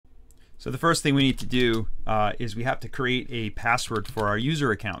So the first thing we need to do is we have to create a password for our user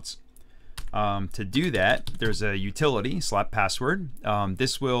accounts. To do that, there's a utility, slappassword.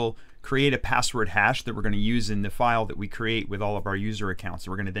 This will create a password hash that we're going to use in the file that we create with all of our user accounts.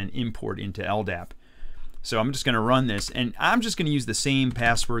 We're going to then import into LDAP. So I'm just going to run this, and I'm just going to use the same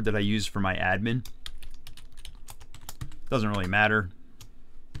password that I use for my admin. Doesn't really matter.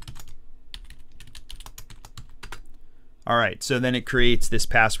 Alright, so then it creates this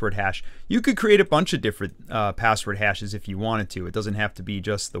password hash. You could create a bunch of different password hashes if you wanted to. It doesn't have to be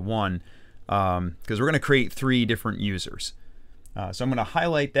just the one, because we're going to create 3 different users. So I'm going to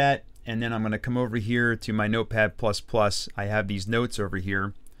highlight that, and then I'm going to come over here to my Notepad++. I have these notes over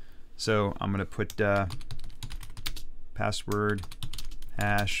here. So I'm going to put password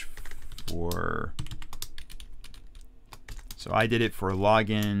hash for, so I did it for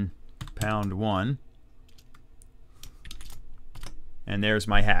login #1. And there's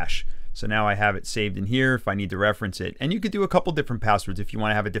my hash. So now I have it saved in here if I need to reference it. And you could do a couple different passwords if you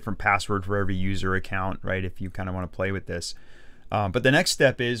want to have a different password for every user account, right? If you kind of want to play with this. But the next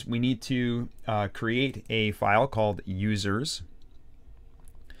step is we need to create a file called users.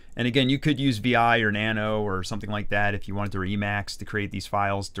 And again, you could use VI or Nano or something like that if you wanted to Emacs to create these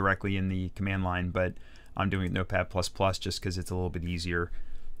files directly in the command line. But I'm doing it Notepad++ just because it's a little bit easier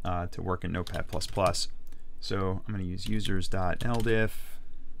to work in Notepad++. So I'm going to use users.ldif.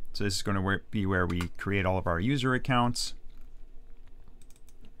 So this is going to be where we create all of our user accounts.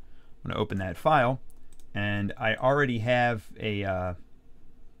 I'm going to open that file, and I already have a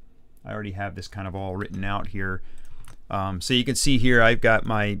this kind of all written out here. So you can see here I've got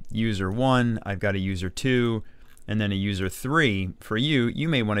my user 1, I've got a user 2, and then a user 3. For you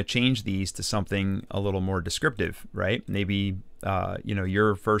may want to change these to something a little more descriptive, right? Maybe you know,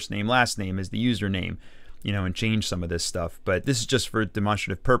 your first name, last name is the username. You know, and change some of this stuff. But this is just for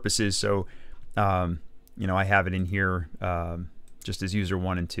demonstrative purposes. So, you know, I have it in here just as user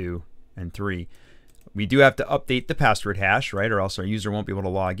 1 and 2 and 3. We do have to update the password hash, right? Or else our user won't be able to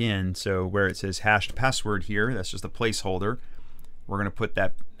log in. So where it says hashed password here, that's just a placeholder. We're going to put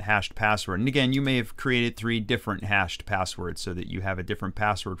that hashed password. And again, you may have created 3 different hashed passwords so that you have a different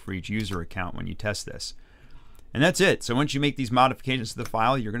password for each user account when you test this. And that's it. So once you make these modifications to the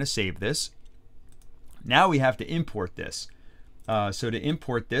file, you're going to save this. Now we have to import this. So to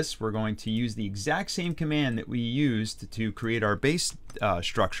import this, we're going to use the exact same command that we used to create our base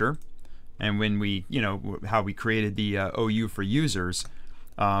structure, and when we, you know, how we created the OU for users.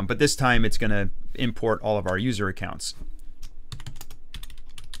 But this time it's going to import all of our user accounts.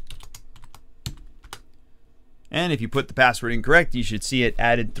 And if you put the password incorrect, you should see it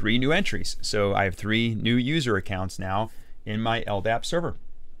added 3 new entries. So I have 3 new user accounts now in my LDAP server.